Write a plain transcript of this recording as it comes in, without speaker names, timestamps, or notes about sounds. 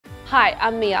Hi,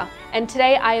 I'm Mia, and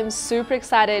today I am super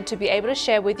excited to be able to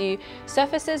share with you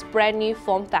Surface's brand new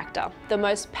form factor, the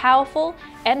most powerful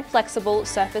and flexible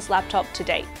Surface laptop to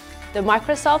date, the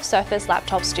Microsoft Surface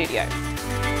Laptop Studio.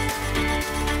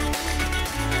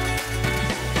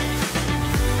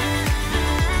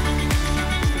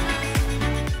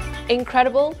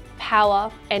 Incredible power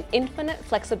and infinite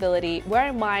flexibility were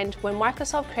in mind when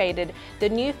Microsoft created the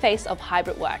new face of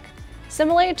hybrid work.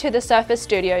 Similar to the Surface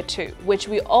Studio 2, which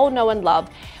we all know and love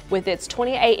with its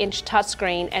 28-inch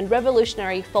touchscreen and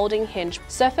revolutionary folding hinge,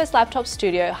 Surface Laptop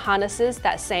Studio harnesses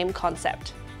that same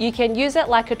concept. You can use it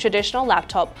like a traditional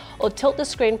laptop or tilt the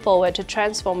screen forward to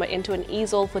transform it into an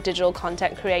easel for digital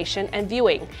content creation and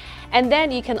viewing. And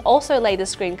then you can also lay the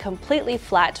screen completely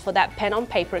flat for that pen on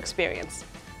paper experience.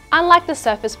 Unlike the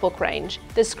Surface Book range,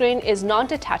 the screen is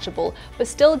non-detachable but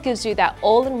still gives you that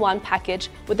all-in-one package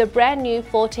with a brand new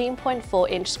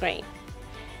 14.4-inch screen.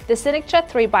 The signature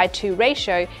 3:2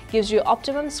 ratio gives you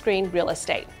optimum screen real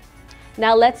estate.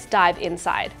 Now let's dive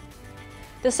inside.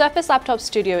 The Surface Laptop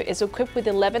Studio is equipped with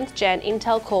 11th Gen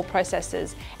Intel Core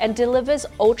processors and delivers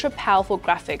ultra-powerful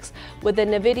graphics with the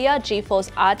NVIDIA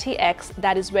GeForce RTX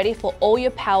that is ready for all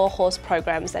your power horse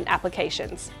programs and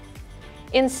applications.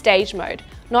 In stage mode,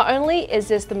 not only is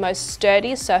this the most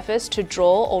sturdy surface to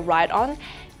draw or write on,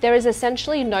 there is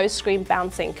essentially no screen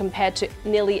bouncing compared to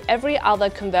nearly every other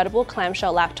convertible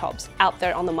clamshell laptops out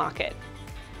there on the market.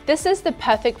 This is the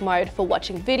perfect mode for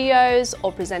watching videos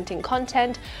or presenting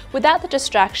content without the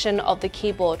distraction of the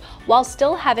keyboard while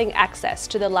still having access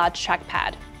to the large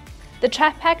trackpad. The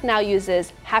trackpad now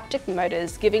uses haptic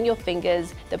motors, giving your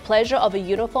fingers the pleasure of a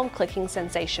uniform clicking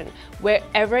sensation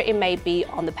wherever it may be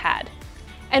on the pad.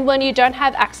 And when you don't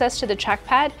have access to the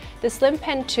trackpad, the Slim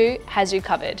Pen 2 has you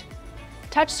covered.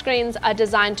 Touchscreens are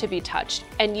designed to be touched,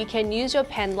 and you can use your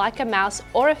pen like a mouse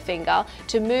or a finger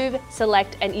to move,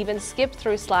 select, and even skip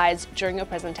through slides during your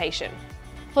presentation.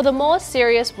 For the more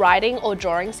serious writing or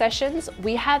drawing sessions,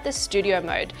 we have the Studio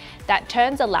mode that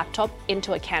turns a laptop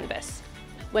into a canvas.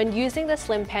 When using the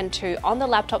Slim Pen 2 on the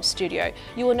Laptop Studio,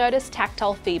 you will notice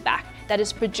tactile feedback that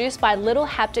is produced by little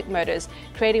haptic motors,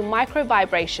 creating micro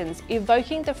vibrations,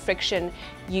 evoking the friction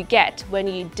you get when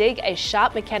you dig a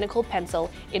sharp mechanical pencil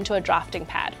into a drafting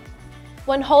pad.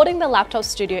 When holding the Laptop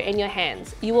Studio in your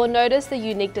hands, you will notice the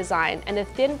unique design and a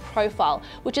thin profile,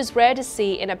 which is rare to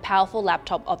see in a powerful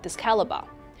laptop of this caliber.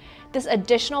 This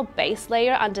additional base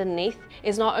layer underneath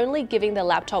is not only giving the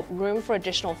laptop room for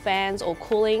additional fans or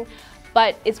cooling,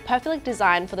 but it's perfectly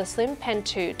designed for the Slim Pen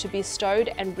 2 to be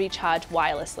stowed and recharged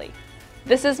wirelessly.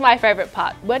 This is my favorite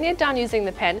part. When you're done using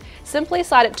the pen, simply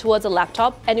slide it towards a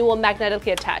laptop and it will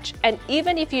magnetically attach. And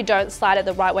even if you don't slide it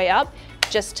the right way up,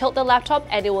 just tilt the laptop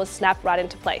and it will snap right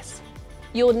into place.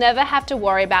 You'll never have to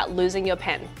worry about losing your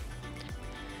pen.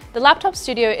 The Laptop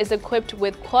Studio is equipped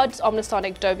with quad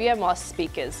Omnisonic Dolby Atmos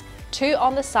speakers, 2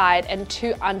 on the side and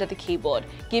 2 under the keyboard,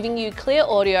 giving you clear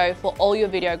audio for all your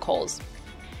video calls.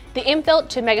 The inbuilt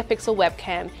 2-megapixel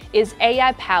webcam is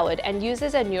AI powered and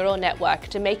uses a neural network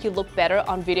to make you look better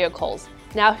on video calls.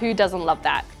 Now, who doesn't love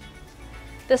that?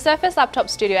 The Surface Laptop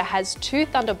Studio has 2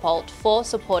 Thunderbolt 4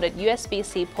 supported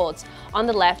USB-C ports on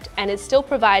the left and is still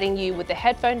providing you with the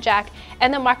headphone jack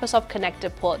and the Microsoft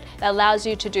connector port that allows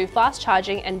you to do fast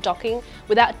charging and docking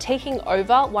without taking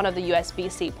over one of the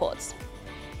USB-C ports.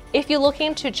 If you're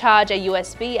looking to charge a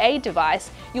USB-A device,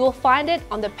 you will find it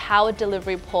on the power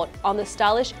delivery port on the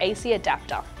stylish AC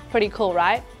adapter. Pretty cool,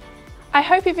 right? I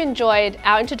hope you've enjoyed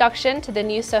our introduction to the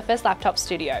new Surface Laptop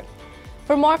Studio.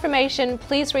 For more information,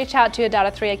 please reach out to your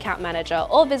Data3 account manager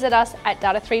or visit us at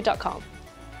data3.com.